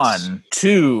1,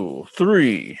 2,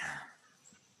 3.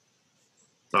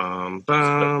 Bum,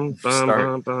 bum, bum,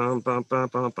 Start. bum, bum, bum,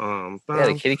 bum, bum, bum. Yeah,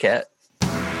 the kitty cat.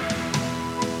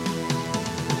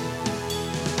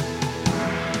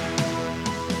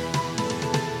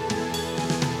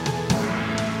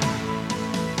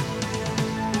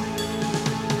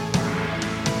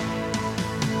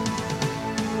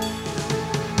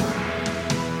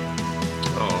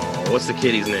 Oh, what's the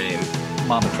kitty's name?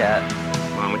 Mama cat.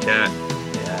 Mama cat?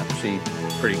 Yeah, she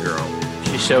Pretty girl.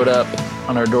 showed up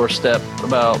on our doorstep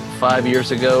about 5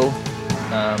 years ago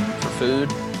for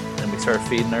food, and we started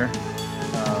feeding her.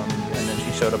 And then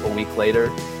she showed up a week later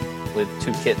with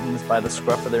 2 kittens by the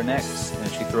scruff of their necks,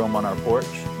 and she threw them on our porch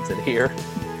and said, "Here,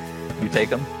 you take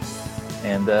them."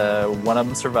 And one of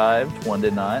them survived, one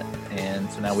did not.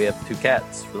 And so now we have 2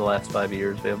 cats for the last 5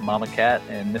 years. We have Mama Cat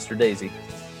and Mr. Daisy.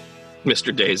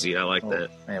 Mr. Daisy, I like that.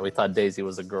 Yeah, we thought Daisy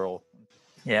was a girl.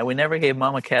 Yeah, we never gave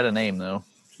Mama Cat a name, though.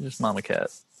 She's just Mama Cat.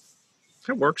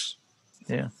 It works.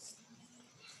 Yeah.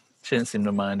 She didn't seem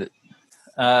to mind it.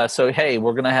 So, hey,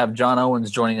 we're going to have John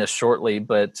Owens joining us shortly.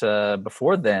 But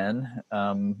before then,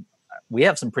 we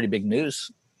have some pretty big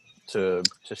news to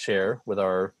share with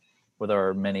our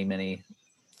many, many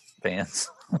fans.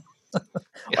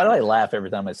 Why do I laugh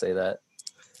every time I say that?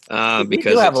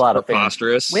 Because do have it's a lot of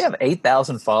preposterous. We have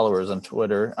 8,000 followers on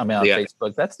Twitter. I mean, on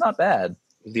Facebook. That's not bad.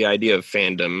 The idea of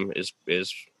fandom is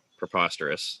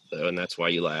preposterous, though, and that's why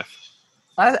you laugh.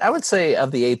 I would say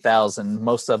of the 8,000,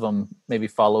 most of them maybe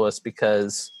follow us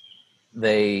because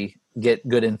they get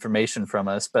good information from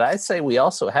us. But I'd say we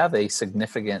also have a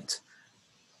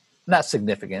not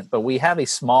significant, but we have a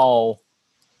small,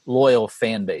 loyal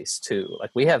fan base too. Like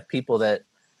we have people that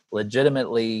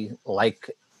legitimately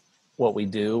like what we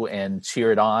do and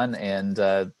cheer it on. And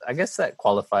I guess that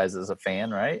qualifies as a fan,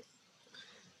 right?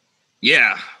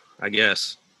 Yeah, I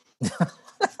guess.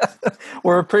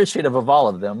 We're appreciative of all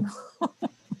of them.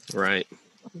 Right.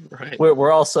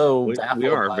 We're also we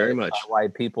are very much why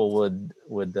people would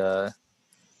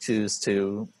choose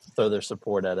to throw their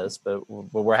support at us, but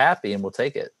we're happy and we'll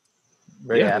take it.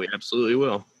 Very happy. We absolutely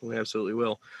will.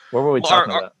 What were we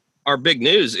talking about? Our big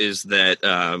news is that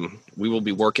we will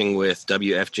be working with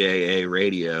WFJA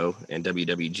Radio and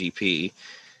WWGP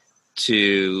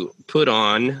to put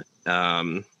on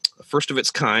first of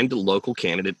its kind local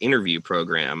candidate interview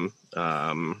program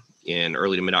in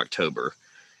early to mid-October.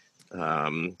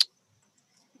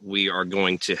 We are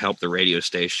going to help the radio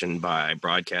station by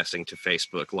broadcasting to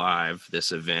Facebook Live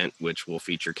this event, which will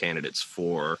feature candidates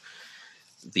for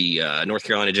the North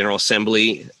Carolina General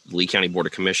Assembly, the Lee County Board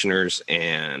of Commissioners,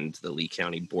 and the Lee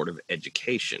County Board of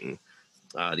Education.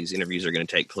 These interviews are going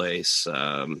to take place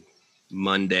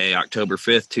Monday, October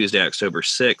 5th, Tuesday, October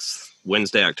 6th,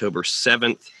 Wednesday, October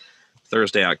 7th,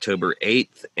 Thursday, October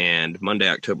 8th, and Monday,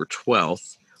 October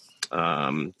 12th.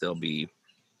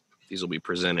 These will be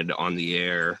presented on the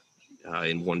air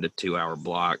in 1 to 2 hour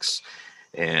blocks.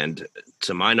 And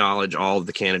to my knowledge, all of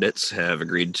the candidates have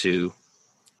agreed to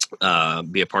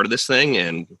be a part of this thing,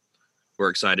 and we're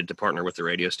excited to partner with the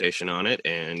radio station on it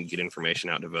and get information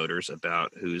out to voters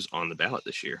about who's on the ballot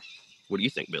this year. What do you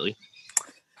think, Billy?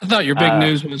 I thought your big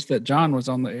news was that John was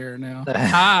on the air now.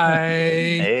 Hi.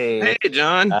 Hey,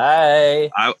 John. Hi.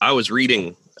 I was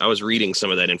reading some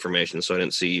of that information, so I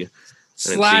didn't see you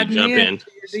Sliding jump in.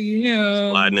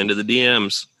 Sliding into the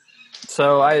DMs.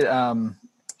 So I'm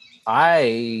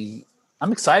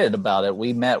excited about it.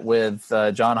 We met with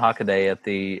John Hockaday at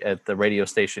the radio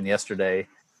station yesterday.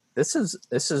 This is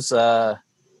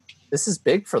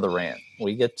big for the Rant.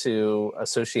 We get to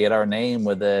associate our name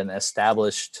with an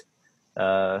established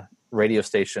radio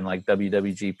station like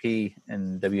WWGP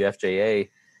and WFJA,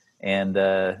 and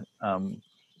the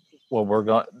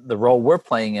role we're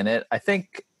playing in it. I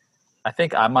think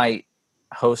I might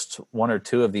host 1 or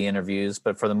 2 of the interviews,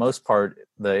 but for the most part,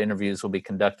 the interviews will be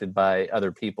conducted by other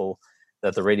people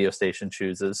that the radio station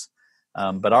chooses.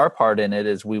 But our part in it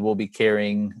is we will be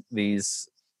carrying these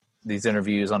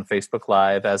interviews on Facebook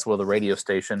Live, as will the radio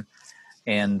station.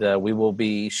 And we will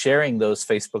be sharing those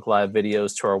Facebook Live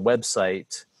videos to our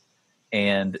website.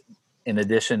 And in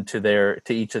addition to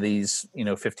each of these,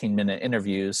 15-minute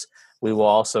interviews, we will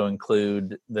also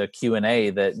include the Q&A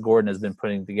that Gordon has been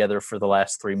putting together for the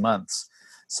last 3 months.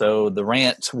 So the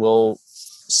Rant will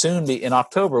soon be, in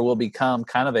October, will become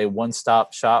kind of a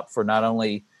one-stop shop for not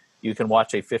only you can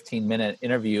watch a 15-minute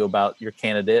interview about your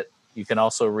candidate, you can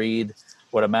also read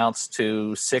what amounts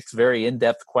to 6 very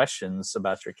in-depth questions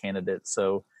about your candidate.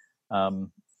 So 18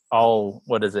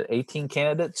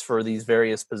 candidates for these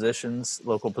various positions,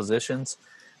 local positions,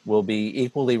 will be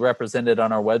equally represented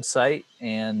on our website.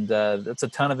 And that's a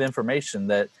ton of information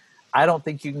that I don't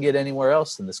think you can get anywhere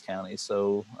else in this county.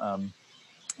 So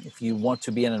if you want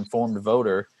to be an informed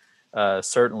voter,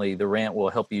 certainly the Rant will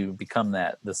help you become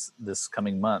that this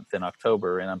coming month in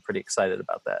October, and I'm pretty excited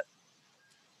about that.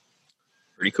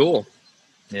 Pretty cool.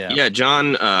 Yeah,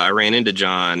 John, I ran into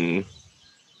John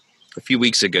a few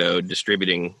weeks ago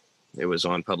distributing. It was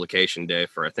on publication day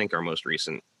for, I think, our most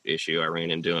recent issue. I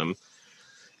ran into him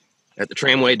at the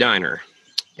Tramway Diner,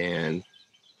 and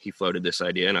he floated this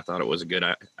idea, and I thought it was a good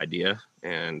idea.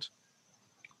 And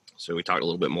so we talked a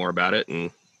little bit more about it,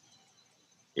 and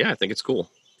yeah, I think it's cool.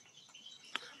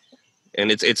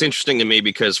 And it's interesting to me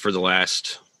because for the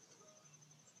last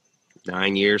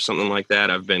 9 years, something like that,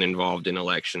 I've been involved in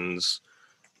elections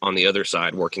on the other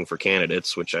side, working for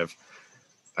candidates, which I've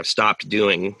stopped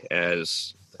doing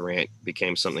as the Rant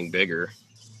became something bigger,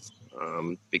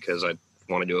 because I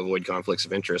wanted to avoid conflicts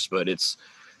of interest. But it's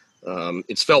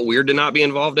felt weird to not be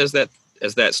involved as that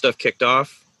stuff kicked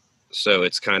off. So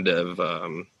it's kind of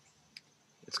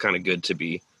good to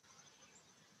be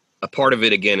a part of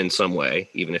it again in some way,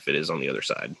 even if it is on the other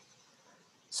side.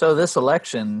 So this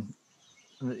election,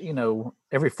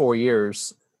 every 4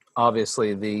 years,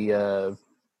 obviously the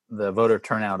voter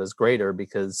turnout is greater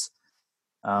because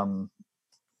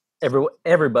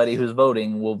everybody who's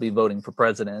voting will be voting for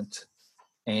president.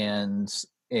 And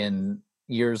in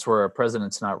years where a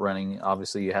president's not running,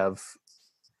 obviously you have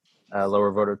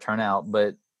lower voter turnout.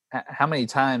 But how many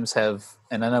times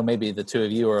and I know maybe the two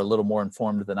of you are a little more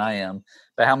informed than I am,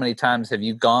 but how many times have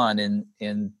you gone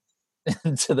into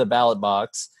the ballot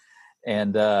box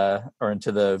and or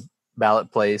into the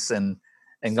ballot place and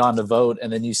gone to vote,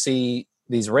 and then you see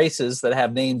these races that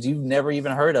have names you've never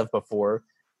even heard of before,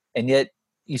 and yet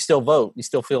you still vote, you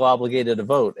still feel obligated to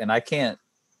vote. And I can't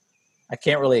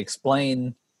really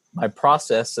explain my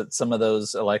process at some of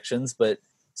those elections, but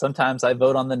sometimes I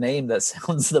vote on the name that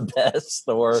sounds the best,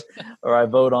 or I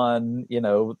vote on,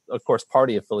 of course,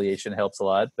 party affiliation helps a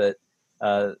lot, but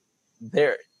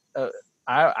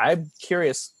I'm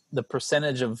curious the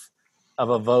percentage of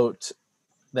a vote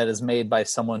that is made by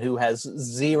someone who has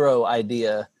zero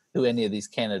idea who any of these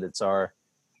candidates are,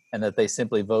 and that they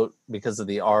simply vote because of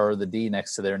the R or the D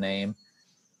next to their name.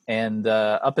 And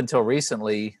up until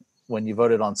recently, when you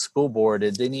voted on school board,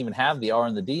 it didn't even have the R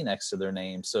and the D next to their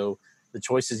name. So the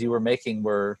choices you were making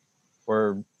were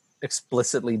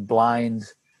explicitly blind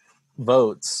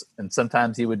votes. And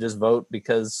sometimes you would just vote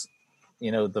because,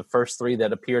 the first three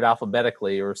that appeared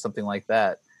alphabetically or something like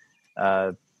that.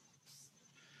 Well,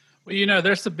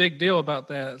 there's a big deal about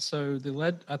that. So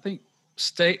I think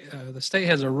the state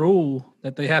has a rule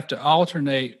that they have to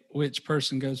alternate which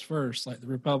person goes first, like the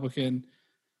Republican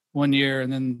one year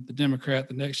and then the Democrat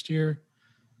the next year.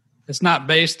 It's not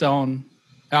based on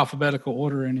alphabetical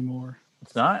order anymore.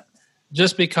 It's not?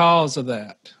 Just because of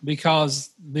that. Because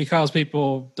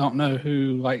people don't know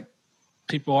who, like,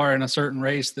 people are in a certain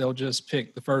race, they'll just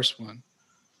pick the first one.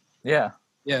 Yeah.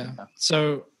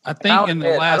 So I think I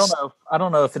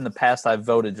don't know if in the past I've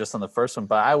voted just on the first one,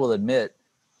 but I will admit,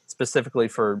 specifically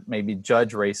for maybe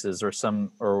judge races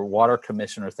or water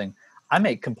commissioner thing, I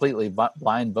make completely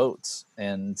blind votes,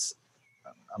 and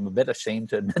I'm a bit ashamed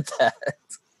to admit that.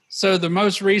 So the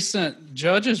most recent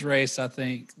judges race, I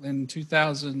think, in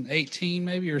 2018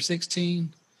 maybe or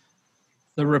 16,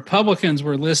 the Republicans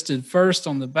were listed first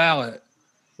on the ballot,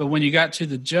 but when you got to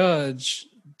the judge,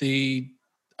 the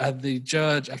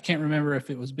judge, I can't remember if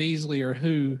it was Beasley or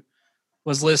who,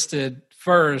 was listed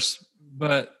first,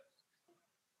 but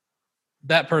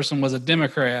that person was a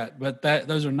Democrat, but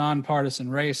those are nonpartisan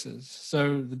races.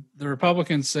 So the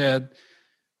Republicans said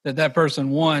that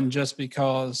person won just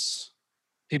because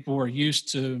people were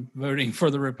used to voting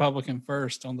for the Republican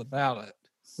first on the ballot,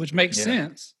 which makes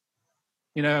sense.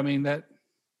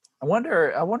 I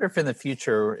wonder if in the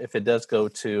future, if it does go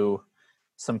to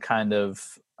some kind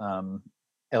of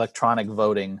electronic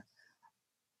voting,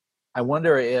 I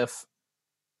wonder if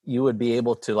you would be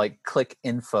able to click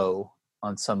info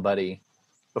on somebody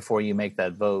before you make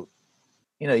that vote.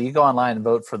 You go online and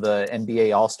vote for the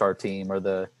NBA All-Star team or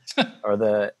the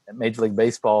Major League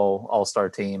Baseball All-Star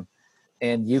team,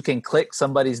 and you can click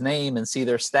somebody's name and see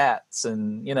their stats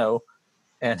and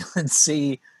and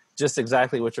see just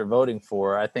exactly what you're voting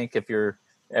for. I think if you're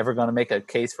ever going to make a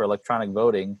case for electronic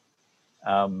voting,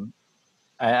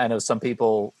 I know some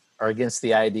people are against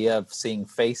the idea of seeing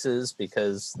faces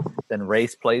because then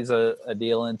race plays a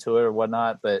deal into it or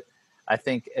whatnot. But I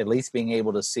think at least being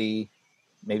able to see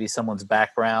maybe someone's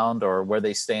background or where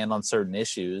they stand on certain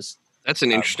issues. That's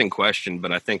an interesting question,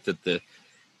 but I think that the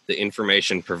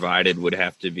information provided would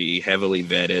have to be heavily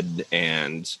vetted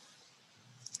and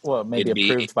Well, maybe It'd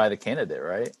be- approved by the candidate,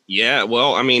 right? Yeah,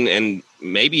 well, I mean, and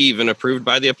maybe even approved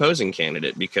by the opposing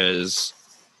candidate, because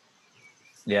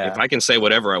Yeah. if I can say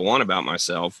whatever I want about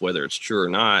myself, whether it's true or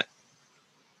not,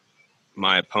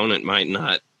 my opponent might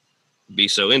not be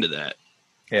so into that.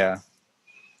 Yeah.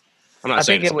 I'm not I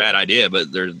saying think it's it a would. bad idea,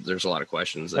 but there's a lot of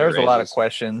questions that There's a lot of raises.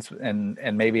 questions,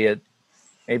 and maybe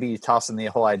you toss in the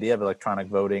whole idea of electronic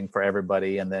voting for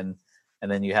everybody, and then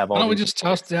you have Why all don't we these just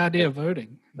toss the idea of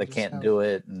voting? that Just can't have- do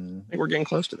it. And I think we're getting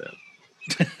close to that.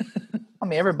 I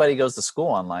mean, everybody goes to school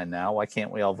online now. Why can't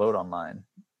we all vote online?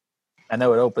 I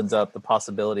know it opens up the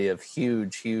possibility of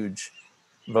huge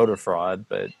voter fraud,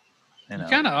 but You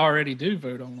kind of already do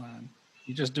vote online.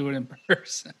 You just do it in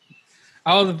person.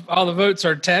 All the votes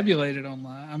are tabulated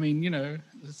online. I mean,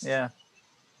 yeah.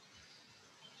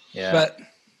 But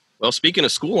Well, speaking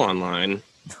of school online,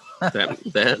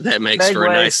 that makes for a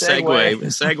nice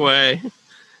segue.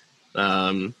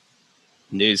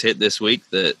 News hit this week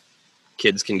that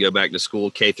kids can go back to school.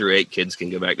 K through 8 kids can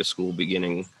go back to school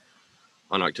beginning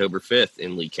on October 5th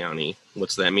in Lee County.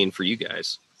 What's that mean for you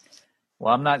guys?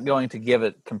 Well, I'm not going to give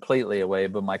it completely away,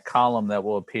 but my column that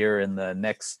will appear in the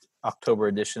next October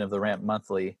edition of the Rant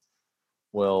Monthly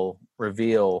will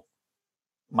reveal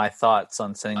my thoughts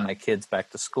on sending my kids back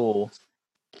to school.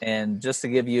 And just to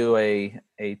give you a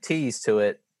tease to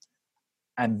it,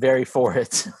 I'm very for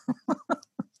it.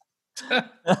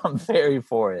 I'm very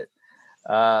for it.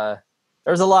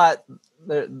 There's a lot.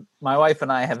 My wife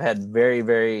and I have had very,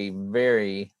 very,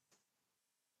 very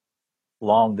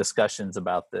long discussions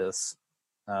about this.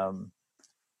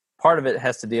 Part of it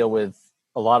has to deal with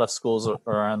a lot of schools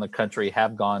around the country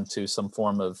have gone to some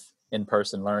form of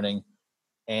in-person learning,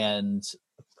 and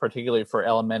particularly for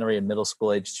elementary and middle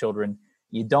school age children,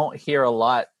 you don't hear a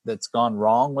lot that's gone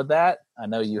wrong with that. I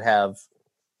know you have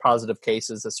positive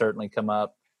cases that certainly come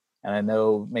up, and I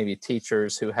know maybe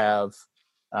teachers who have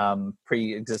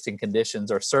pre-existing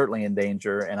conditions are certainly in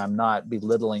danger, and I'm not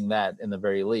belittling that in the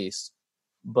very least.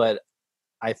 But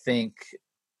I think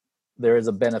there is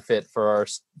a benefit for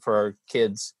our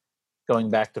kids going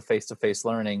back to face-to-face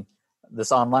learning.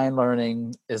 This online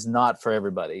learning is not for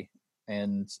everybody,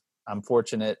 and I'm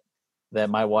fortunate that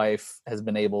my wife has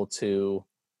been able to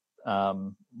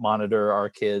monitor our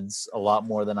kids a lot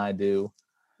more than I do,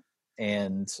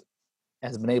 and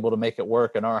has been able to make it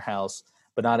work in our house.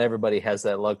 But not everybody has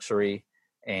that luxury,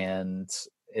 and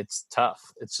it's tough.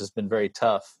 It's just been very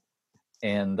tough.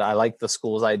 And I like the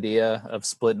school's idea of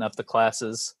splitting up the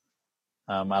classes.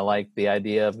 I like the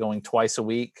idea of going twice a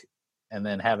week and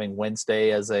then having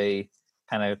Wednesday as a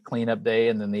kind of cleanup day,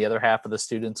 and then the other half of the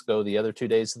students go the other 2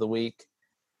 days of the week.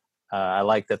 I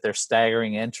like that they're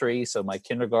staggering entry. So my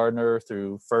kindergartner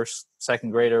through first,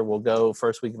 second grader will go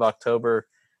first week of October,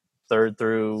 third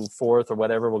through fourth or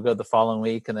whatever will go the following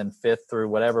week, and then fifth through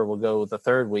whatever will go the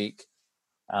third week,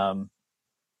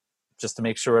 just to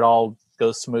make sure it all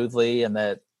goes smoothly and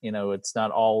that, it's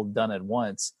not all done at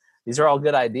once. These are all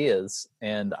good ideas,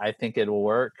 and I think it will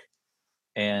work.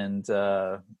 And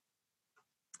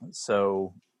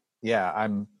so, yeah,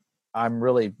 I'm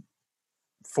really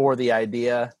for the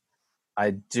idea.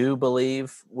 I do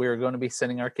believe we're going to be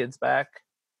sending our kids back.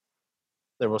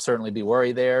 There will certainly be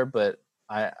worry there, but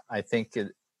I think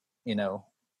it,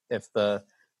 if the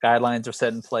guidelines are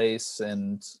set in place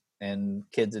and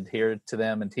kids adhere to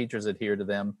them and teachers adhere to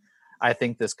them, I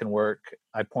think this can work.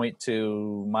 I point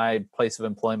to my place of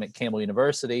employment, Campbell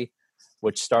University,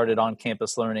 which started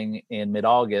on-campus learning in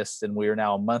mid-August, and we are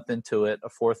now a month into it, a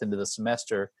fourth into the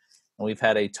semester. And we've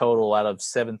had a total out of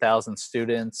 7,000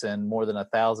 students and more than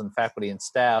 1,000 faculty and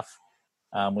staff.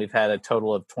 We've had a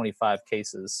total of 25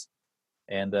 cases,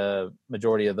 and a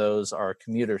majority of those are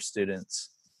commuter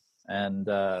students. And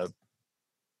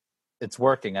it's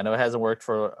working. I know it hasn't worked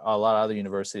for a lot of other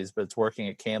universities, but it's working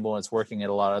at Campbell, and it's working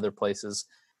at a lot of other places.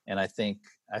 And I think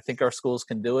our schools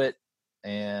can do it,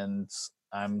 and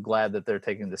I'm glad that they're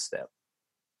taking this step.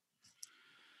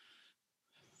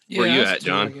 Where are you at,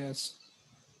 John? I guess.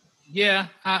 Yeah,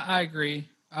 I agree.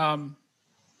 I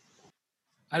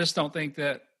just don't think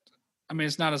that. I mean,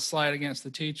 it's not a slight against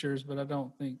the teachers, but I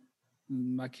don't think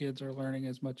my kids are learning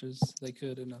as much as they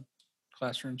could in a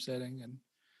classroom setting, and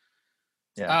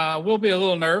we'll be a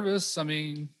little nervous. I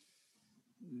mean,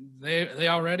 they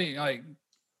already, like,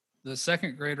 the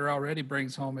second grader already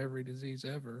brings home every disease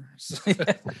ever. So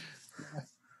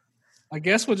I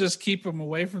guess we'll just keep them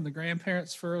away from the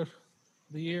grandparents for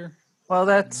the year. Well,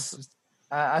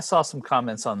 I saw some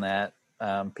comments on that.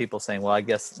 People saying, well, I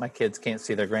guess my kids can't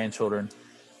see their grandchildren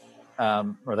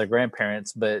or their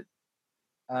grandparents, but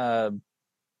I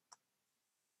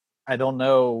don't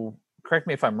know correct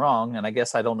me if I'm wrong, and I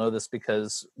guess I don't know this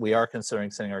because we are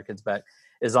considering sending our kids back.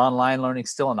 Is online learning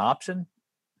still an option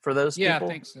for those Yeah, people?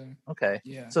 I think so. Okay.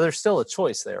 Yeah. So there's still a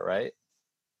choice there, right?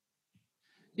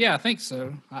 Yeah, I think so.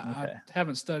 Okay. I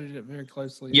haven't studied it very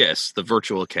closely. Yes, the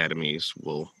virtual academies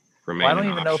will remain. Well, I don't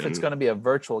an even know if option. it's going to be a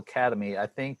virtual academy. I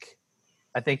think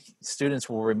students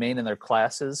will remain in their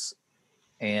classes,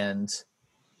 and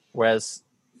whereas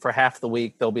for half the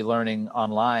week they'll be learning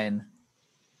online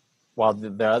while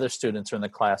the other students are in the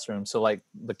classroom. So like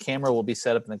the camera will be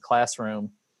set up in the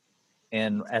classroom,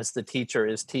 and as the teacher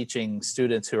is teaching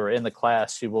students who are in the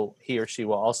class, he or she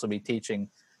will also be teaching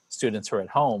students who are at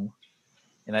home.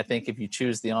 And I think if you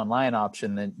choose the online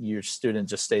option, then your student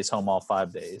just stays home all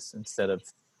 5 days instead of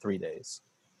 3 days.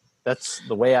 That's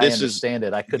the way I understand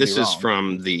it. I could be wrong. This is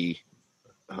from the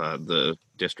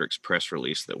district's press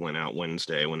release that went out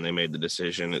Wednesday when they made the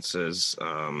decision. It says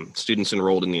students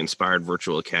enrolled in the Inspired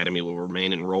Virtual Academy will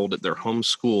remain enrolled at their home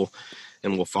school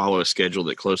and will follow a schedule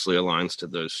that closely aligns to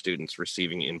those students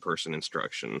receiving in-person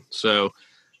instruction. So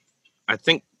I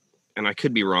think, and I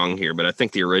could be wrong here, but I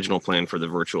think the original plan for the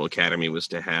virtual academy was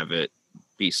to have it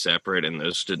be separate and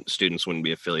those students wouldn't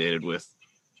be affiliated with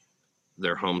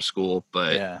their home school.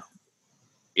 But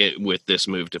with this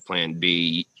move to Plan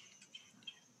B,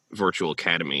 virtual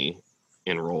academy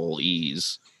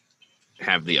enrollees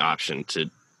have the option to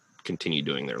continue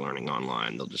doing their learning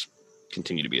online. They'll just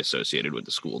continue to be associated with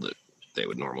the school that they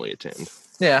would normally attend.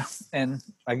 Yeah. And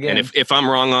again, and if I'm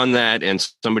wrong on that and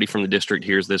somebody from the district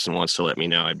hears this and wants to let me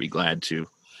know, I'd be glad to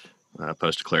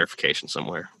post a clarification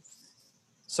somewhere.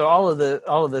 So all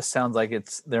of this sounds like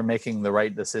they're making the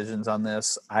right decisions on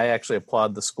this. I actually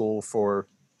applaud the school for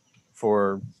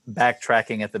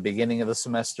backtracking at the beginning of the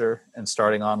semester and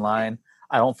starting online.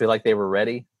 I don't feel like they were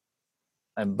ready,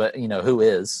 but who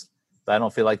is? But I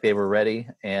don't feel like they were ready,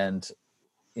 and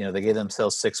they gave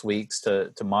themselves 6 weeks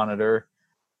to monitor.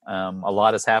 A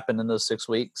lot has happened in those 6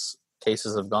 weeks.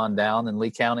 Cases have gone down in Lee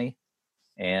County,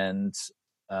 and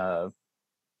I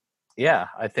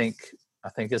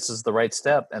think this is the right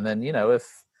step. And then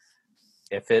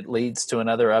if it leads to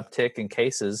another uptick in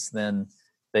cases, then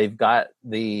they've got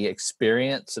the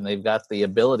experience and they've got the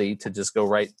ability to just go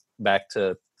right back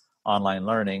to online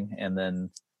learning. And then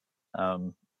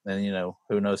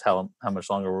who knows how much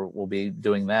longer we'll be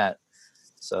doing that.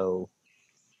 So,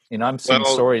 I'm seeing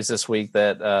stories this week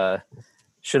that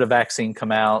should a vaccine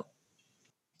come out,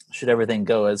 should everything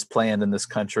go as planned in this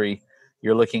country,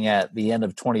 you're looking at the end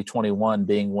of 2021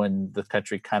 being when the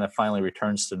country kind of finally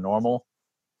returns to normal.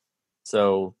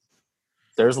 So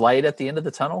there's light at the end of the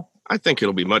tunnel. I think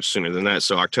it'll be much sooner than that.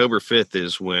 So October 5th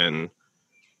is when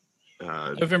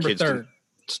November 3rd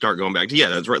start going back. Yeah,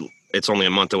 that's right. It's only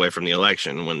a month away from the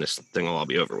election when this thing will all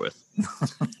be over with.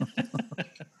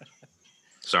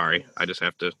 Sorry, I just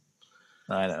have to.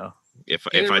 I know. If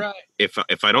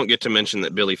I don't get to mention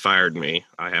that Billy fired me,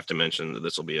 I have to mention that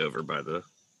this will be over by the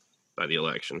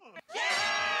election.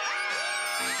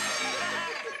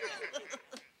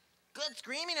 Good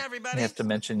screaming, everybody. You have to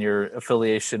mention your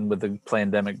affiliation with the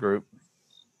Plandemic group.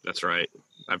 That's right.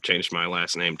 I've changed my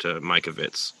last name to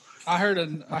Mikovitz. I heard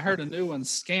a new one,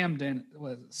 Scamdemic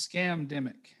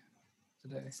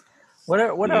today. What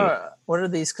are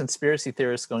these conspiracy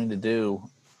theorists going to do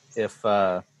if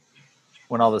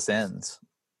when all this ends?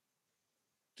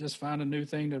 Just find a new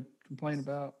thing to complain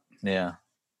about. Yeah.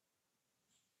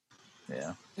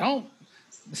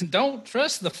 Don't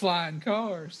trust the flying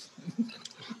cars.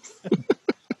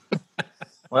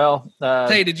 Well,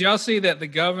 hey, did y'all see that the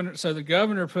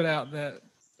governor put out that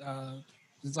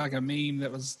it's like a meme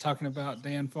that was talking about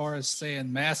Dan Forrest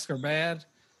saying masks are bad.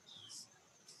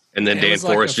 And then Dan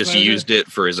Forrest just used it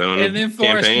for his own campaign. And then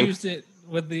Forrest used it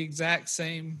with the exact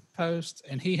same post,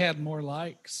 and he had more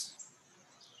likes.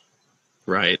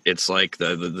 Right. It's like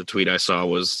the tweet I saw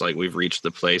was like, we've reached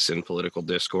the place in political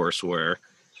discourse where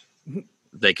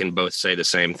they can both say the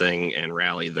same thing and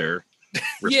rally their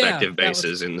respective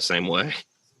bases in the same way.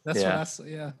 That's what I saw.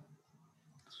 Yeah.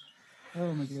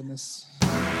 Oh my goodness.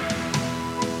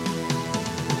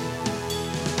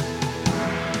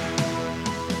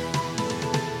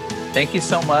 Thank you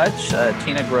so much,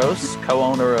 Tina Gross,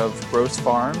 co-owner of Gross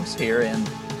Farms here in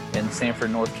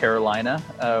Sanford, North Carolina.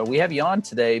 We have you on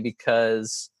today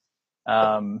because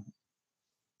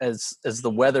as the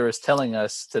weather is telling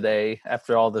us today,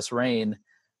 after all this rain,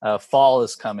 fall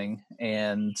is coming.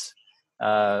 And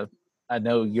I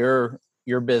know your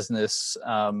business,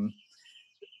 well,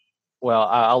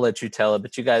 I'll let you tell it,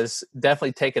 but you guys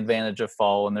definitely take advantage of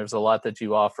fall, and there's a lot that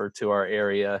you offer to our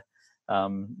area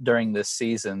during this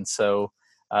season. So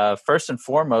first and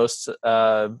foremost,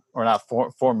 or not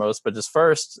foremost, but just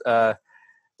first,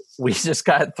 we just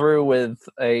got through with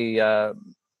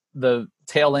the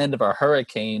tail end of a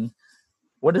hurricane.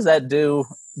 What does that do,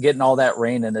 getting all that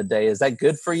rain in a day? Is that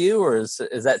good for you, or is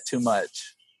that too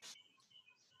much?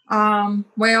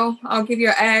 Well, I'll give you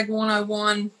an Ag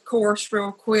 101 course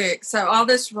real quick. So all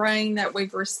this rain that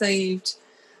we've received,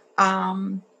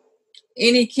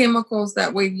 any chemicals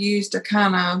that we've used to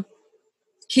kind of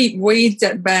keep weeds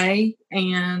at bay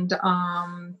and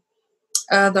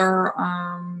other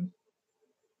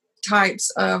types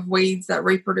of weeds that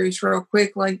reproduce real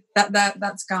quickly,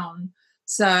 that's gone.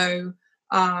 So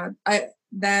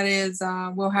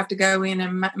we'll have to go in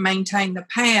and maintain the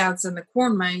paths and the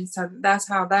corn maze. So that's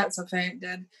how that's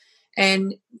affected.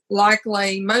 And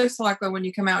most likely when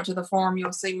you come out to the farm,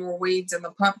 you'll see more weeds in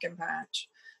the pumpkin patch.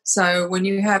 So when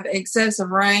you have excessive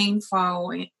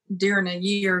rainfall during a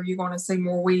year, you're going to see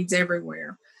more weeds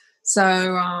everywhere.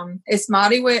 So it's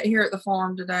mighty wet here at the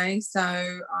farm today.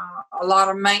 So a lot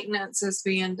of maintenance is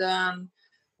being done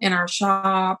in our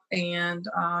shop and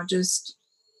just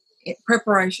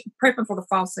prepping for the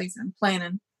fall season,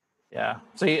 planning. Yeah.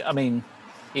 So, you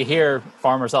hear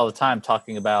farmers all the time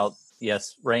talking about,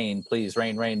 yes, rain, please,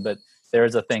 rain, but there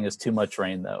is a thing as too much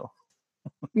rain, though.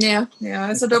 Yeah,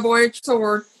 it's a double-edged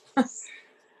sword.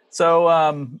 So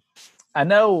I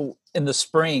know in the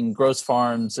spring, Gross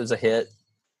Farms is a hit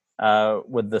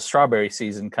with the strawberry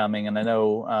season coming, and I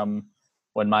know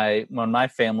when my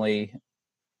family,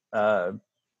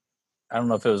 I don't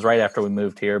know if it was right after we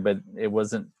moved here, but it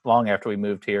wasn't long after we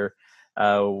moved here.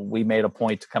 We made a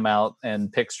point to come out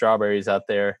and pick strawberries out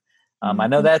there. I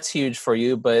know that's huge for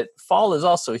you, but fall is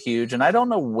also huge. And I don't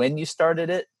know when you started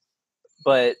it,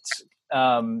 but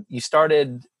you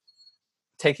started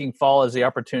taking fall as the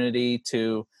opportunity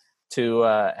to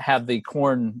have the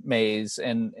corn maze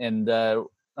and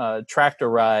tractor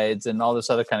rides and all this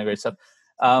other kind of great stuff.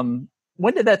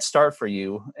 When did that start for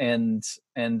you? And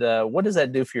what does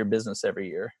that do for your business every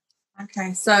year?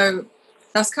 Okay, so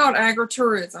that's called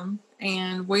agritourism.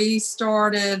 And we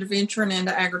started venturing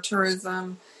into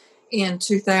agritourism in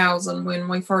 2000 when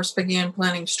we first began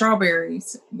planting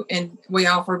strawberries. And we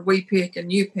offered We Pick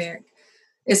and You Pick.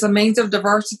 It's a means of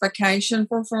diversification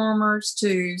for farmers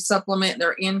to supplement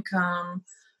their income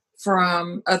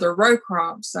from other row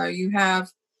crops. So you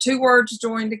have two words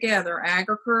joined together,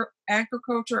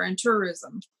 agriculture and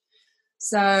tourism.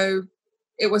 So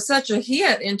it was such a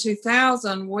hit in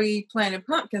 2000, we planted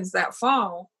pumpkins that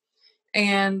fall,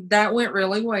 and that went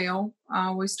really well.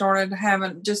 We started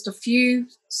having just a few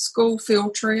school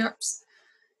field trips,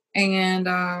 and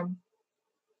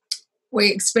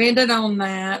we expanded on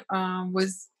that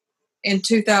in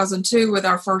 2002 with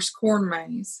our first corn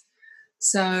maze.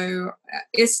 So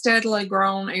it's steadily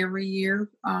grown every year.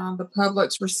 The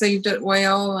public's received it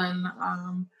well,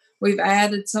 and we've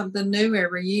added something new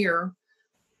every year.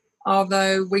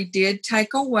 Although we did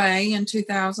take away in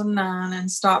 2009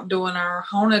 and stop doing our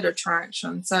haunted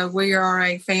attraction. So we are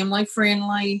a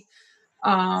family-friendly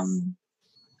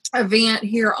event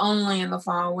here only in the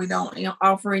fall. We don't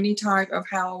offer any type of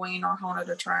Halloween or haunted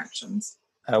attractions.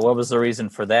 What was the reason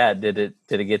for that? Did it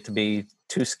get to be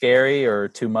too scary or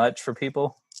too much for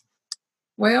people?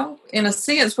 Well, in a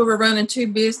sense, we were running two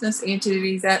business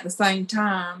entities at the same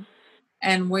time,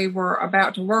 and we were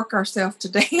about to work ourselves to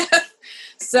death.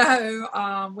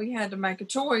 So we had to make a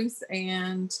choice,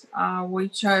 and we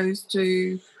chose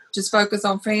to just focus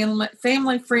on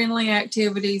family-friendly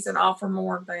activities and offer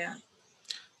more of that.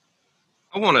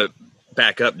 I want to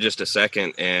back up just a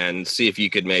second and see if you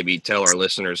could maybe tell our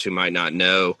listeners who might not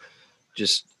know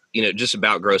just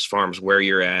about Gross Farms, where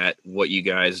you're at, what you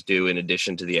guys do in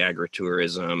addition to the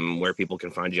agritourism, where people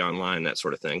can find you online, that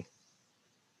sort of thing.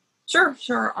 Sure.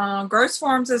 Gross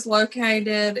Farms is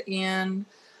located in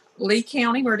Lee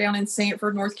County. We're down in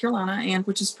Sanford, North Carolina, and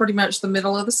which is pretty much the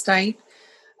middle of the state.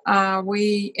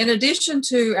 In addition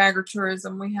to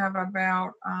agritourism, we have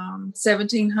about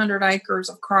 1,700 acres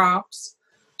of crops.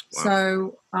 Wow.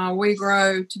 So we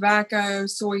grow tobacco,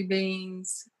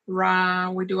 soybeans, rye.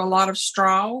 We do a lot of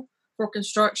straw for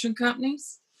construction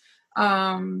companies.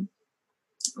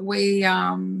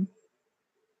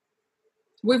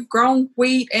 We've grown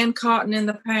wheat and cotton in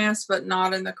the past, but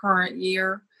not in the current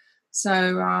year.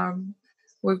 So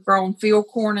we've grown field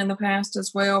corn in the past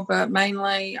as well, but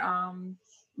mainly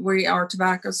we are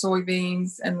tobacco,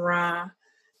 soybeans, and rye.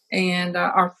 And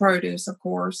our produce, of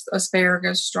course,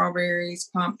 asparagus, strawberries,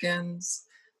 pumpkins,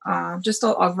 just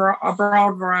a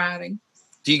broad variety.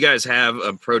 Do you guys have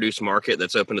a produce market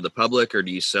that's open to the public, or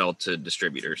do you sell to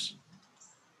distributors?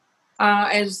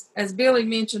 As Billy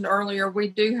mentioned earlier, we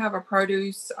do have a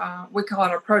produce, we call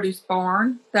it a produce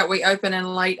barn, that we open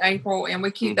in late April, and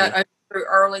we keep that open through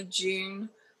early June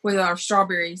with our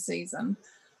strawberry season.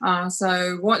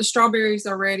 So once strawberries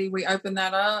are ready, we open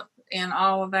that up, and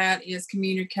all of that is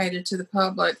communicated to the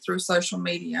public through social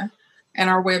media and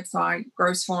our website,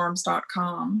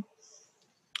 grossfarms.com.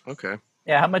 Okay.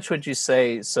 Yeah, how much would you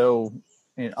say? So,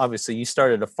 obviously, you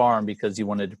started a farm because you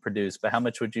wanted to produce, but how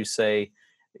much would you say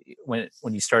when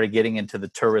you started getting into the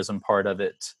tourism part of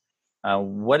it?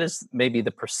 What is maybe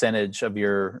the percentage of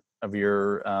your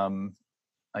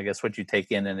I guess what you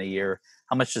take in a year?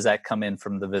 How much does that come in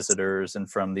from the visitors and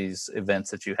from these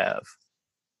events that you have?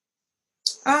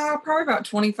 Probably about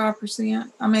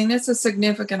 25%. I mean, it's a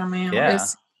significant amount. Yeah.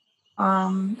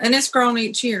 And it's grown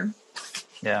each year.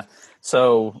 Yeah.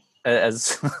 So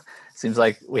as seems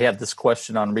like we have this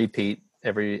question on repeat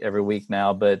every week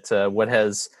now, but what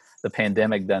has the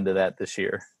pandemic done to that this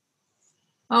year?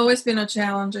 Oh, it's been a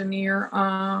challenging year.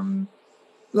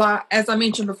 Like as I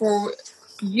mentioned before,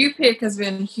 U-Pick has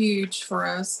been huge for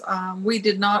us. We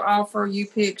did not offer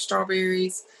U-Pick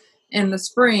strawberries in the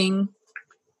spring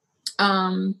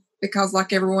because,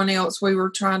 like everyone else, we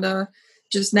were trying to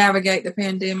just navigate the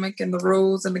pandemic and the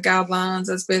rules and the guidelines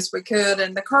as best we could.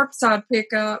 And the curbside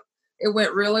pickup, it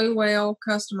went really well.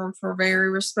 Customers were very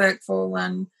respectful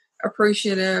and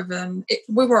appreciative, and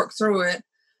we worked through it.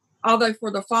 Although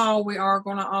for the fall, we are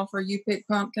going to offer U-Pick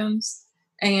pumpkins,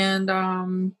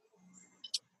 and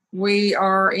we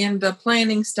are in the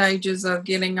planning stages of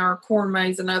getting our corn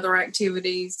maze and other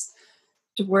activities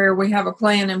to where we have a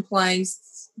plan in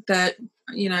place that,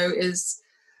 is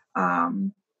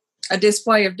a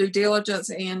display of due diligence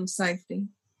and safety.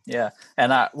 Yeah,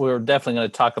 and we're definitely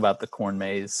going to talk about the corn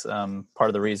maze. Part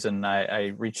of the reason I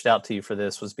reached out to you for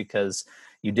this was because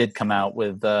you did come out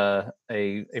with a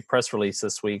press release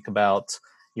this week about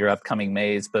your upcoming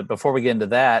maze. But before we get into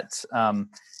that,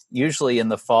 usually in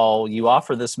the fall, you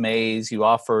offer this maze, you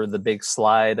offer the big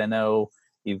slide. I know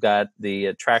you've got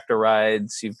the tractor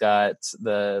rides, you've got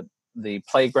the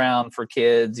playground for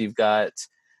kids, you've got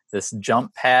this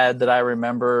jump pad that I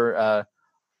remember.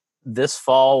 This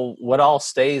fall, what all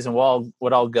stays and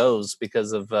what all goes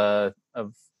because of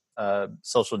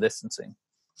social distancing?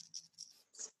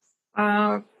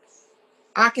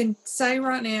 I can say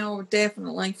right now,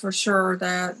 definitely for sure,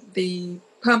 that the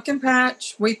pumpkin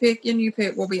patch, We Pick and You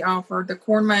Pick, will be offered. The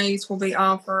corn maze will be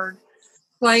offered.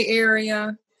 Play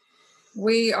area.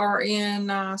 We are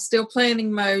in still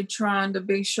planning mode, trying to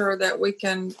be sure that we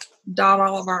can dot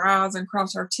all of our I's and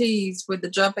cross our T's with the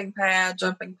jumping pad,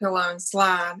 jumping pillow, and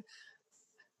slide.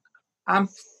 I'm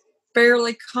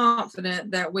fairly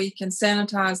confident that we can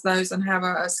sanitize those and have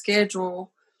a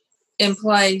schedule in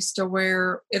place to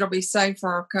where it'll be safe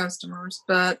for our customers.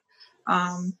 But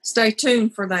stay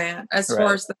tuned for that. As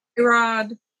far as the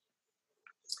hayride,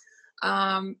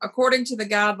 according to the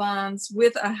guidelines,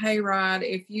 with a hayride,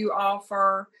 if you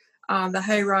offer the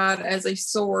hayride as a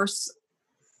source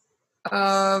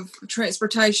of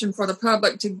transportation for the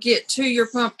public to get to your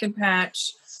pumpkin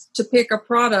patch to pick a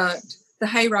product, the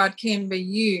hayride can be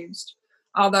used,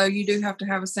 although you do have to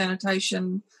have a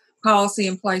sanitation policy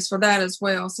in place for that as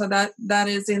well. So that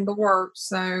is in the works.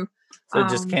 So it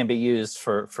just can't be used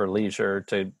for leisure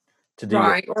to do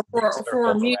right or for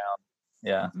around.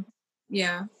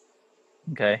 Yeah.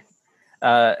 Okay.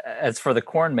 As for the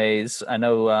corn maze, I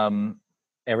know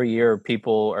every year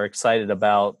people are excited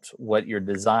about what your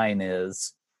design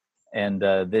is, and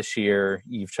this year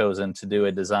you've chosen to do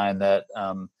a design that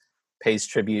pays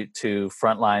tribute to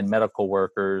frontline medical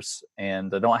workers.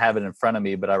 And I don't have it in front of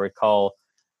me, but I recall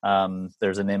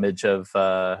there's an image of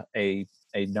a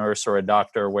nurse or a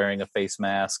doctor wearing a face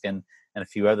mask and a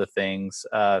few other things.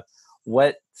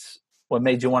 What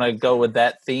made you want to go with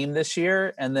that theme this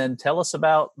year? And then tell us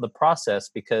about the process,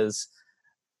 because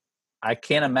I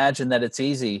can't imagine that it's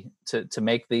easy to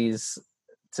make these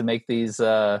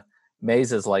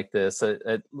mazes like this.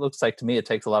 It looks like to me it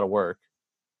takes a lot of work.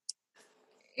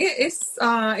 It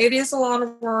is a lot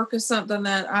of work. It's something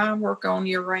that I work on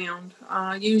year round.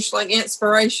 Usually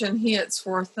inspiration hits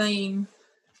for a theme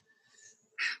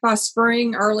by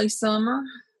spring, early summer.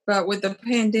 But with the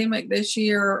pandemic this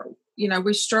year,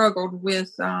 we struggled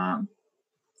with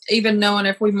even knowing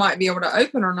if we might be able to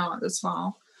open or not this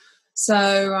fall.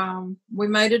 So we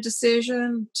made a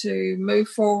decision to move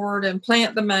forward and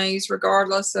plant the maze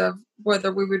regardless of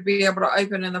whether we would be able to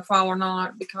open in the fall or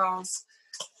not, because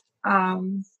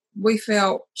we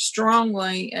felt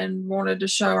strongly and wanted to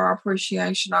show our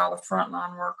appreciation to all the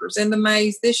frontline workers. And the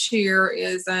maze this year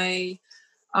is like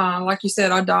you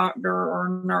said, a doctor or a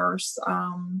nurse.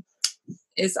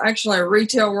 It's actually a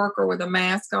retail worker with a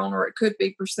mask on, or it could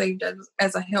be perceived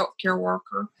as a healthcare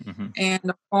worker, and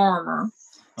a farmer.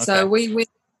 Okay. So we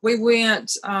we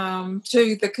went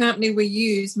to the company we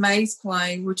use, Maze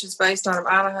Play, which is based out of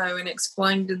Idaho, and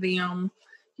explained to them,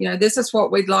 this is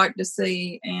what we'd like to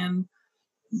see. And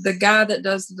the guy that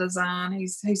does the design,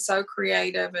 he's so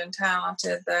creative and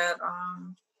talented that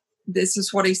this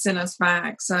is what he sent us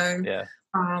back. So Yeah.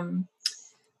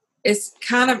 It's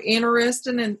kind of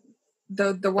interesting in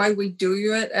the way we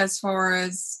do it as far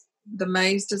as the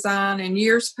maze design. In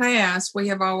years past, we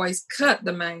have always cut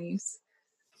the maze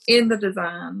in the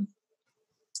design.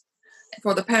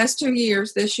 For the past 2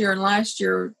 years, this year and last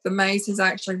year, the maze has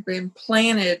actually been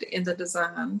planted in the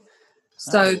design.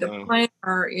 So the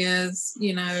planter is,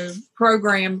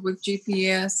 programmed with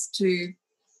GPS to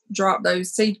drop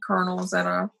those seed kernels at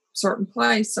a certain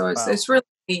place. So it's really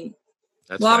neat.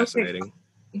 That's fascinating.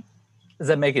 Does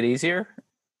that make it easier?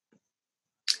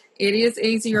 It is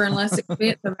easier and less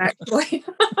expensive, actually.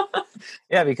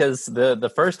 Yeah, because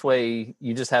the first way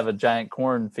you just have a giant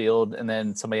cornfield and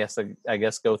then somebody has to, I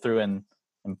guess, go through and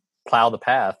plow the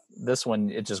path. This one,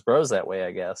 it just grows that way,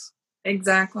 I guess.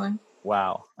 Exactly.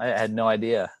 Wow. I had no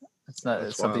idea. It's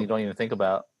something you don't even think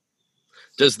about.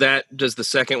 Does the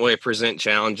second way present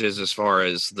challenges as far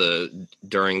as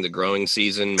during the growing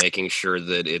season, making sure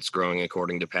that it's growing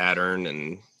according to pattern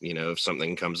and, if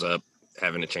something comes up,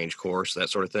 having to change course,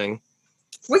 that sort of thing?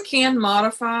 We can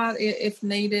modify it if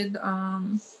needed.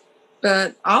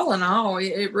 But all in all,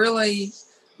 it really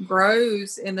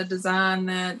grows in the design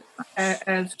that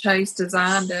as Chase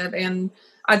designed it. And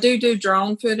I do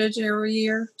drone footage every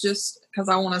year just because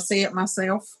I want to see it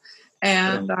myself.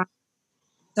 And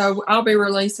so I'll be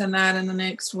releasing that in the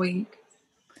next week.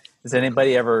 Has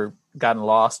anybody ever gotten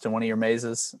lost in one of your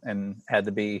mazes and had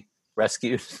to be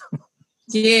rescued?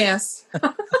 Yes.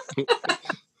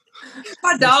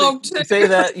 My dog too. You say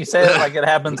that like it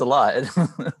happens a lot.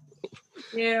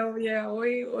 Yeah.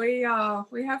 We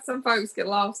have some folks get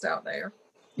lost out there.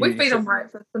 We feed them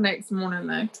breakfast the next morning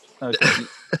though. Okay.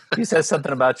 You said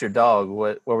something about your dog.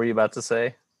 What were you about to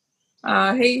say?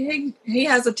 He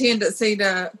has a tendency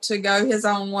to go his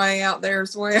own way out there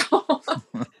as well. All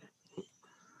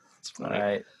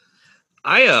right.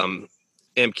 I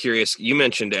am curious. You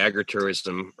mentioned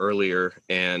agritourism earlier,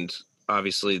 and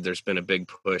obviously there's been a big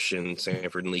push in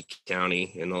Sanford and Lee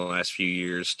County in the last few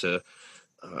years to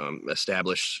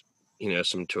establish,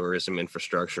 some tourism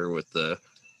infrastructure with the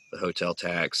hotel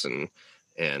tax and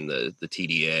the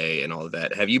TDA and all of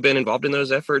that. Have you been involved in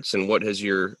those efforts, and what has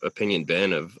your opinion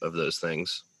been of those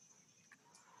things?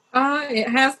 It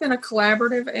has been a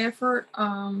collaborative effort.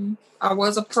 I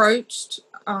was approached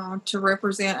to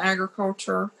represent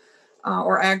agriculture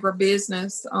or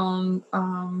agribusiness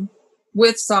on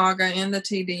with Saga in the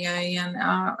TDA, and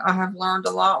I have learned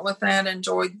a lot with that.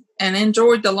 Enjoyed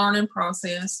the learning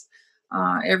process.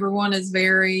 Everyone is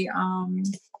very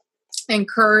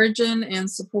encouraging and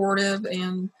supportive,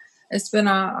 and it's been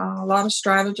a lot of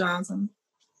strategizing.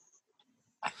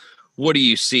 What do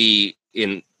you see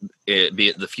in it, be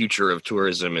it the future of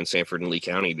tourism in Sanford and Lee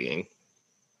County being?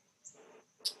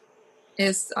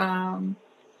 It's going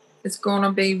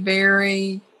to be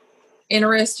very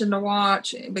interesting to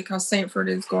watch because Sanford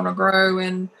is going to grow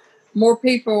and more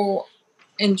people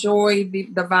enjoy the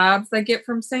vibes they get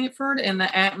from Sanford and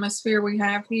the atmosphere we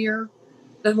have here.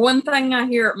 The one thing I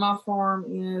hear at my farm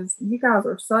is you guys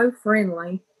are so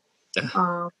friendly.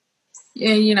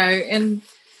 And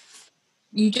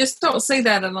you just don't see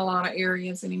that in a lot of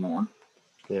areas anymore.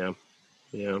 Yeah.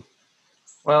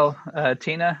 Well,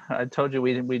 Tina, I told you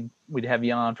we'd have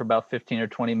you on for about 15 or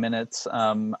 20 minutes.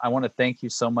 I want to thank you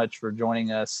so much for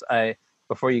joining us.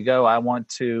 Before you go, I want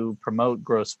to promote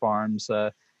Gross Farms.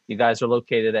 You guys are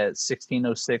located at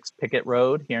 1606 Pickett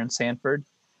Road here in Sanford.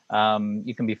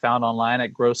 You can be found online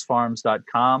at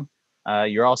grossfarms.com.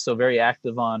 You're also very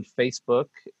active on Facebook,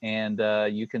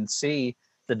 and you can see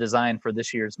the design for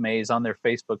this year's maze on their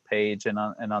Facebook page and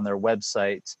on their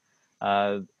website.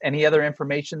 Any other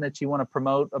information that you want to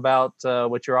promote about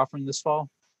what you're offering this fall?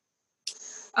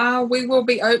 We will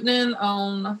be opening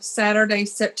on Saturday,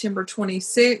 September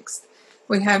 26th.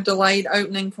 We have delayed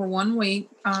opening for 1 week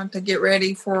to get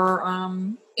ready for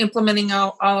implementing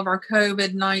all of our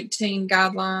COVID-19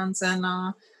 guidelines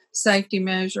and safety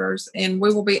measures. And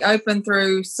we will be open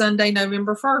through Sunday,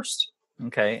 November 1st.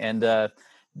 Okay. And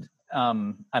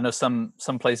I know some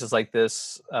places like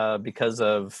this, because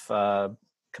of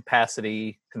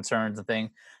capacity concerns and things,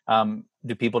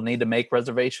 do people need to make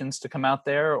reservations to come out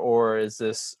there, or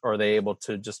are they able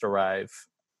to just arrive?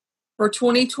 For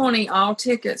 2020, all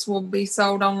tickets will be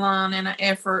sold online in an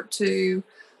effort to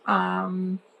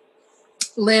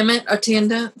limit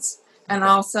attendance and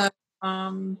also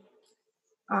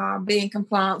be in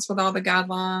compliance with all the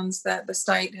guidelines that the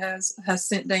state has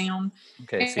sent down.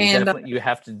 Okay, so And you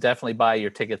have to definitely buy your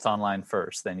tickets online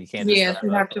first. Then you can't just yes, you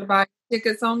have to buy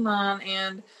tickets online,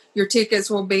 and your tickets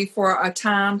will be for a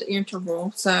timed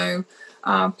interval. So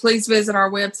please visit our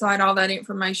website. All that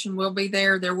information will be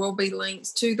there. There will be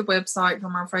links to the website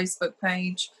from our Facebook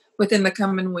page within the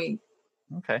coming week.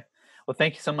 Okay. Well,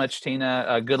 thank you so much,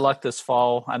 Tina. Good luck this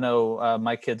fall. I know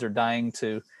my kids are dying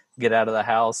to get out of the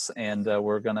house, and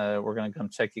we're gonna come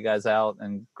check you guys out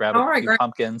and grab a few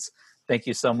pumpkins. Thank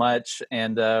you so much,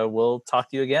 and we'll talk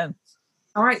to you again.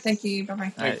 All right. Thank you.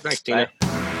 Bye-bye. All right, thanks, Tina. Bye.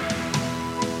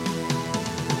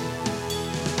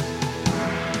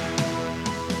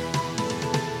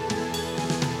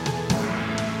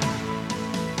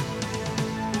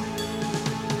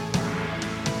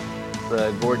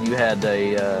 Gordon, you had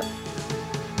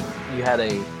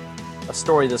a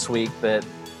story this week that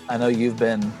I know you've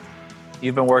been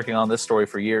working on this story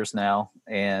for years now,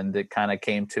 and it kind of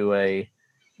came to a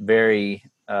very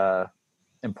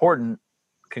important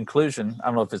conclusion. I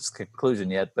don't know if it's a conclusion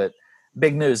yet, but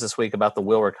big news this week about the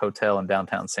Wilrick Hotel in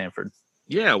downtown Sanford.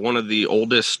 Yeah, one of the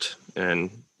oldest and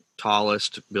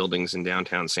tallest buildings in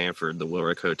downtown Sanford, the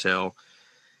Wilrick Hotel,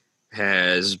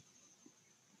 has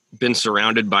been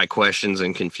surrounded by questions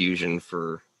and confusion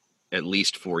for at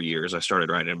least 4 years. I started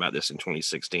writing about this in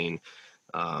 2016.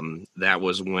 That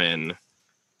was when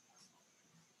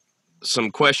some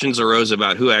questions arose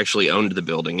about who actually owned the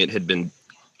building. It had been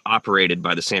operated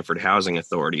by the Sanford Housing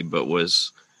Authority, but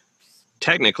was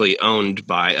technically owned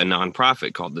by a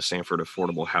nonprofit called the Sanford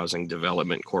Affordable Housing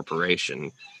Development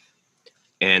Corporation.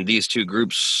 And these two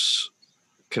groups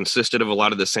consisted of a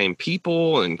lot of the same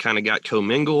people and kind of got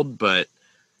commingled, but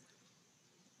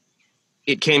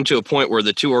it came to a point where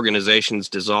the two organizations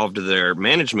dissolved their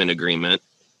management agreement.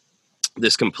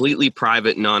 This completely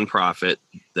private nonprofit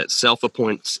that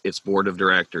self-appoints its board of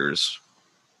directors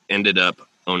ended up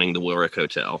owning the Wilrick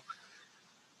Hotel.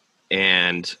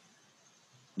 And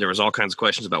there was all kinds of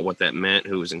questions about what that meant,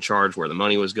 who was in charge, where the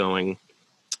money was going.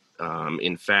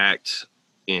 In fact,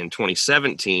 in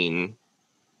 2017,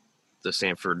 the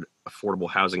Sanford Affordable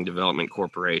Housing Development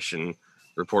Corporation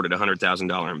reported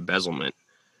 $100,000 embezzlement.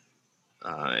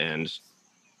 And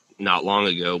not long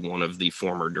ago, one of the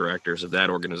former directors of that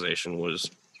organization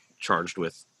was charged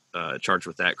with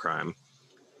that crime.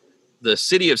 The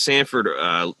city of Sanford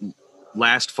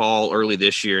last fall, early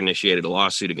this year, initiated a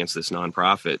lawsuit against this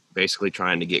nonprofit, basically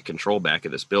trying to get control back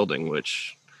of this building,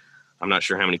 which I'm not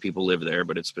sure how many people live there,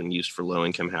 but it's been used for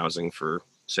low-income housing for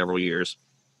several years.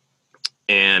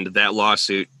 And that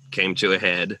lawsuit came to a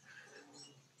head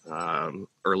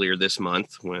earlier this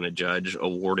month when a judge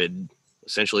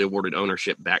essentially awarded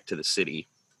ownership back to the city.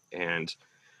 And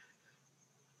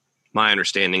my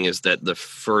understanding is that the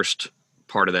first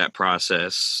part of that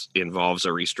process involves a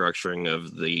restructuring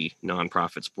of the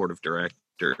nonprofit's board of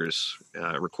directors,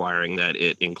 requiring that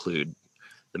it include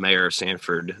the mayor of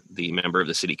Sanford, the member of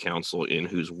the city council in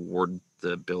whose ward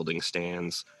the building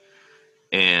stands,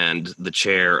 and the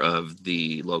chair of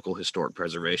the local historic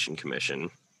preservation commission.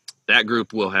 That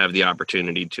group will have the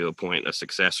opportunity to appoint a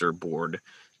successor board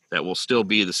that will still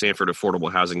be the Sanford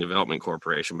Affordable Housing Development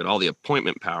Corporation, but all the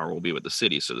appointment power will be with the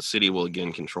city. So the city will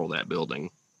again control that building.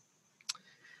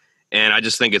 And I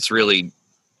just think it's really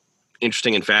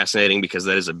interesting and fascinating because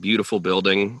that is a beautiful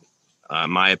building.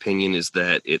 My opinion is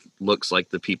that it looks like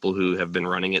the people who have been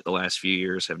running it the last few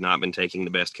years have not been taking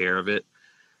the best care of it.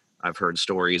 I've heard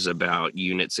stories about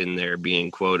units in there being,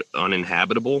 quote,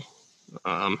 uninhabitable.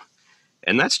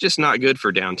 And that's just not good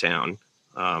for downtown.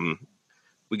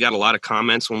 We got a lot of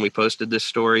comments when we posted this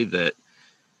story that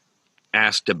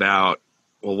asked about,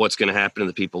 well, what's going to happen to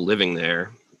the people living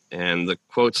there? And the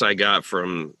quotes I got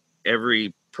from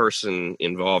every person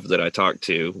involved that I talked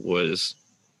to was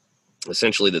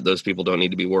essentially that those people don't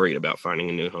need to be worried about finding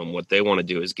a new home. What they want to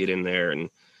do is get in there and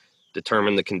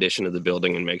determine the condition of the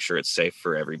building and make sure it's safe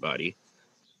for everybody.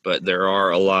 But there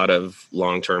are a lot of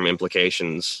long-term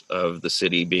implications of the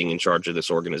city being in charge of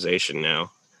this organization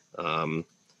now.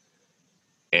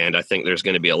 And I think there's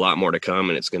going to be a lot more to come,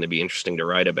 and it's going to be interesting to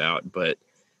write about. But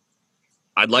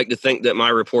I'd like to think that my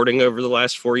reporting over the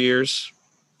last 4 years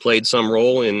played some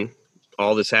role in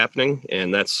all this happening.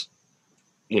 And that's,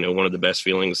 one of the best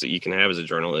feelings that you can have as a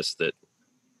journalist, that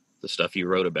the stuff you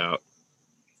wrote about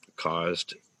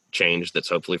caused change that's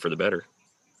hopefully for the better.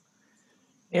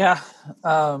 Yeah.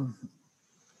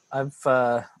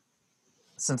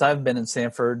 Since I've been in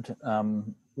Sanford,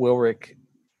 Wilrick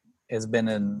has been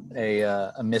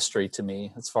a mystery to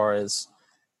me as far as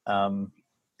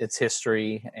its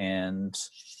history and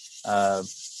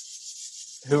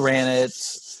who ran it,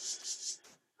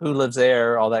 who lives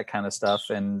there, all that kind of stuff,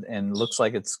 and looks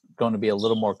like it's going to be a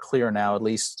little more clear now, at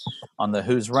least on the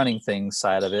who's running things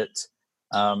side of it.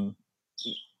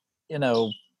 You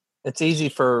know, it's easy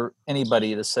for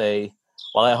anybody to say,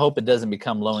 well, I hope it doesn't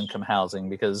become low-income housing,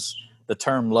 because the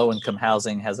term low-income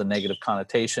housing has a negative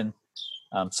connotation,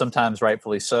 sometimes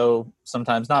rightfully so,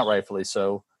 sometimes not rightfully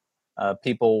so.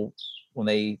 People, when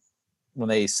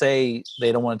they say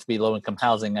they don't want it to be low-income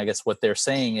housing, I guess what they're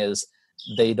saying is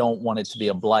they don't want it to be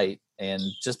a blight. And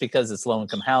just because it's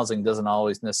low-income housing doesn't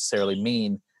always necessarily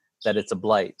mean that it's a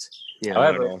blight. Yeah,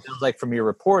 However, it feels like from your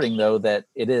reporting, though, that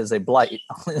it is a blight,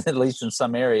 at least in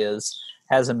some areas,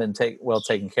 hasn't been well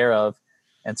taken care of.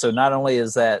 And so not only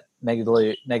is that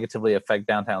negatively affect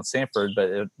downtown Sanford, but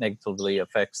it negatively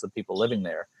affects the people living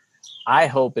there. I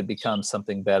hope it becomes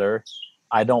something better.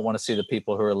 I don't want to see the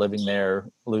people who are living there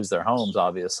lose their homes,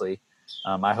 obviously.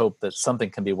 I hope that something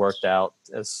can be worked out,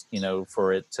 as you know,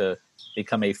 for it to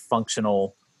become a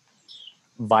functional,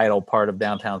 vital part of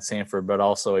downtown Sanford, but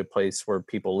also a place where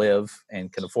people live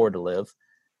and can afford to live.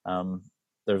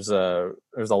 There's a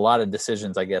lot of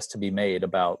decisions, I guess, to be made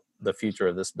about the future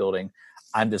of this building.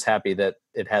 I'm just happy that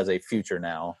it has a future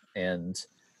now. And,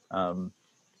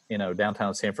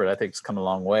 downtown Sanford, I think, has come a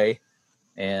long way.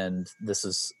 And this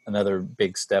is another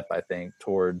big step, I think,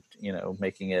 toward,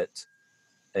 making it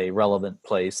a relevant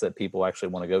place that people actually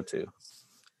want to go to.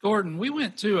 Gordon, we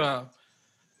went to a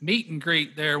meet and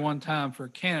greet there one time for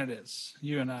candidates,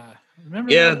 you and I.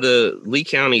 Remember that? The Lee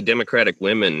County Democratic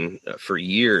Women for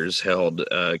years held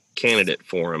a candidate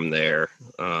forum there.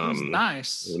 It was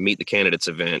nice. The Meet the Candidates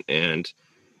event. And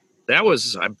that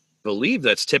was, I believe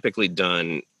that's typically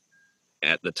done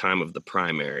at the time of the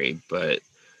primary, but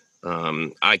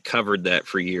I covered that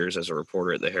for years as a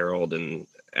reporter at the Herald. And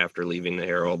after leaving the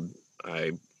Herald,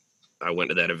 I went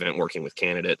to that event working with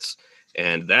candidates.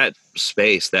 And that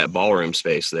space, that ballroom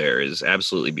space there is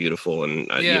absolutely beautiful. And,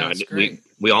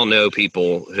 we all know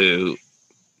people who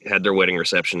had their wedding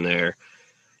reception there.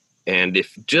 And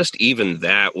if just even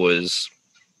that was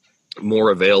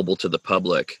more available to the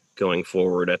public going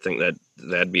forward, I think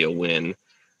that'd be a win.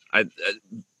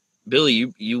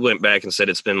 Billy, you went back and said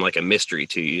it's been like a mystery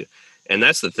to you. And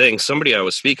that's the thing. Somebody I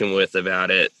was speaking with about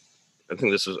it, I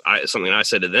think this was something I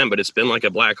said to them, but it's been like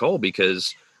a black hole,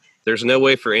 because there's no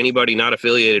way for anybody not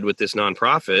affiliated with this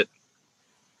nonprofit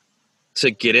to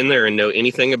get in there and know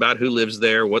anything about who lives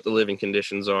there, what the living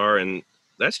conditions are. And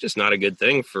that's just not a good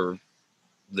thing for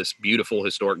this beautiful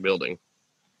historic building.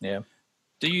 Yeah.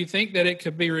 Do you think that it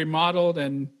could be remodeled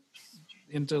and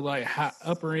into like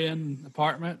upper end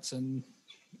apartments and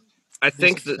I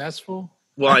think successful?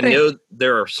 Well, I know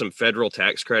there are some federal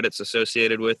tax credits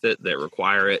associated with it that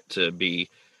require it to be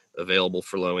available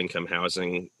for low-income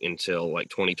housing until like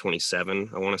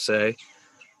 2027, I want to say.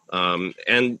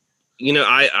 And,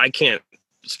 I can't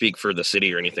speak for the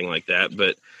city or anything like that,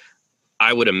 but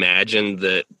I would imagine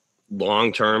that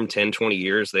long-term, 10, 20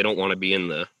 years, they don't want to be in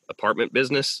the apartment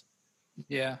business.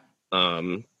 Yeah.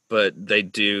 But they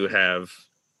do have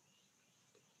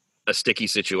a sticky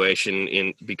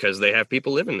situation because they have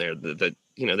people living there that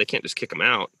they can't just kick them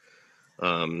out.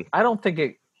 I don't think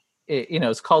it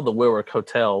it's called the Wilrick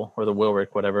Hotel or the Wilrick,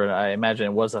 whatever. I imagine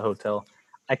it was a hotel.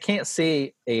 I can't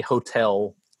see a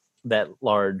hotel that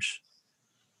large.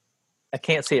 I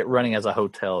can't see it running as a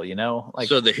hotel,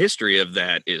 So the history of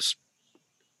that is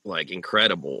like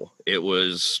incredible. It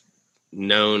was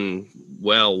known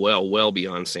well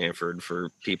beyond Sanford for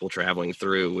people traveling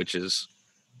through, which is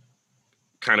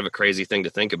kind of a crazy thing to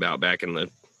think about back in the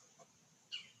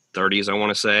 30s, I want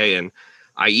to say. And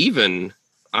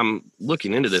I'm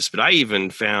looking into this, but I even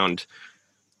found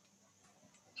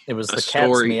it was the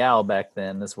cat's meow back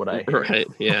then, is what I hear. Right,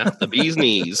 yeah, the bee's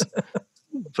knees.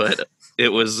 But it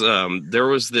was there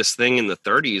was this thing in the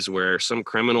 30s where some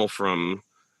criminal from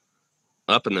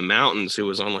up in the mountains who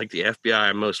was on like the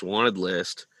FBI most wanted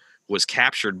list was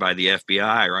captured by the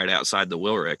FBI right outside the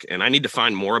Wilrick. And I need to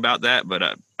find more about that, but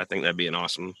I think that'd be an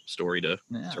awesome story to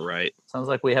write. Sounds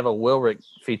like we have a Wilrick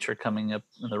feature coming up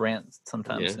in the Rant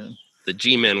sometime soon. The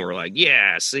G-men were like,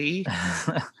 yeah, see?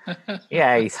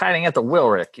 Yeah, he's hiding at the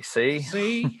Wilrick, you see?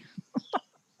 See?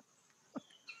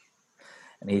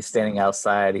 And he's standing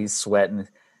outside, he's sweating.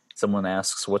 Someone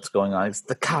asks what's going on. It's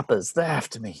the coppers, they're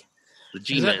after me. The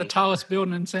G-men. Is that the tallest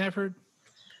building in Sanford?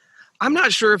 I'm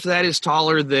not sure if that is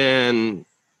taller than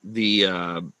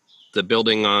the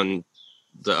building on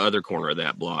the other corner of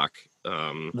that block.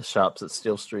 The shops at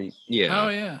Steel Street. Yeah. Oh,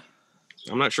 yeah.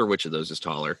 I'm not sure which of those is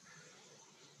taller.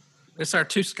 It's our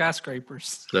two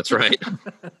skyscrapers. That's right.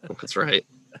 That's right.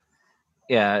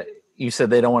 Yeah, you said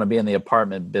they don't want to be in the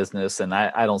apartment business, and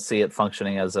I don't see it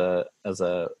functioning as a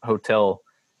hotel.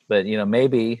 but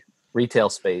maybe retail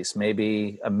space,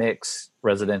 maybe a mix,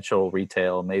 residential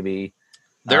retail, maybe.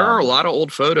 There are a lot of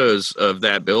old photos of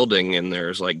that building, and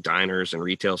there's like diners and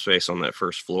retail space on that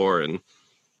first floor. And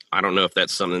I don't know if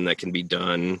that's something that can be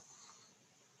done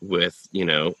with,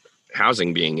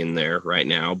 housing being in there right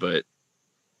now, but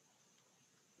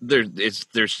there's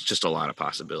just a lot of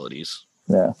possibilities.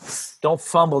 Yeah. Don't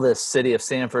fumble this, city of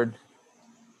Sanford.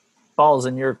 Ball's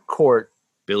in your court.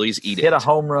 Billy's Hit a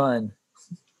home run.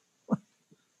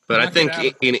 But I Knock think it out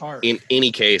of the park. in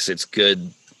any case, it's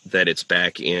good that it's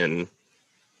back in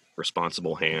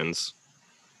responsible hands,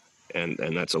 and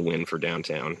that's a win for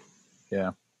downtown.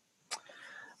 Yeah.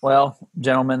 Well,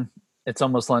 gentlemen, it's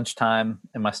almost lunchtime,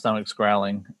 and my stomach's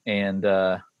growling, and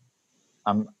I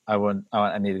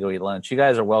need to go eat lunch. You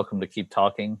guys are welcome to keep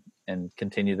talking and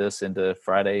continue this into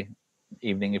Friday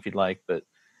evening if you'd like, but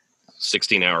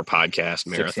 16-hour podcast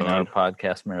marathon. 16-hour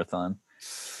podcast marathon.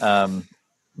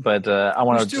 But I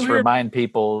want to just remind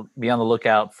people, be on the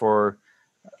lookout for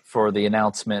the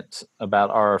announcement about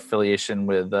our affiliation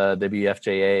with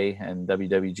WFJA and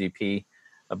WWGP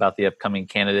about the upcoming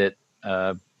candidate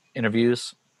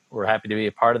interviews. We're happy to be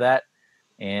a part of that,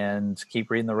 and keep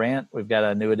reading the Rant. We've got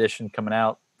a new edition coming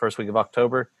out first week of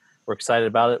October. We're excited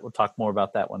about it. We'll talk more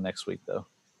about that one next week, though.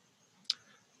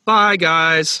 Bye,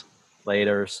 guys.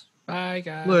 Laters. Bye,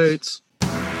 guys. Lates.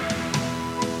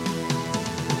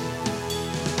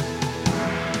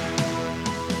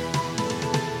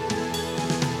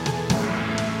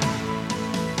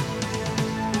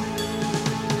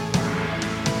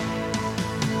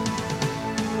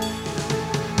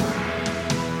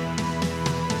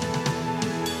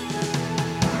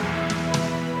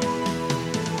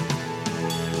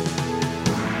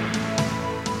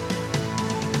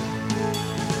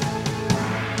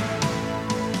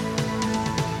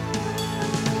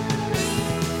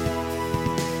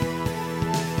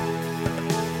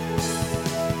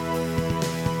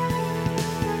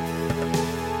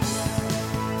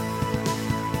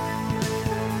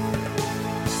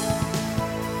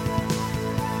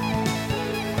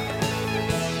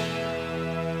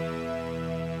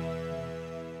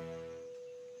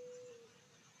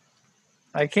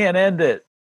 I can't end it.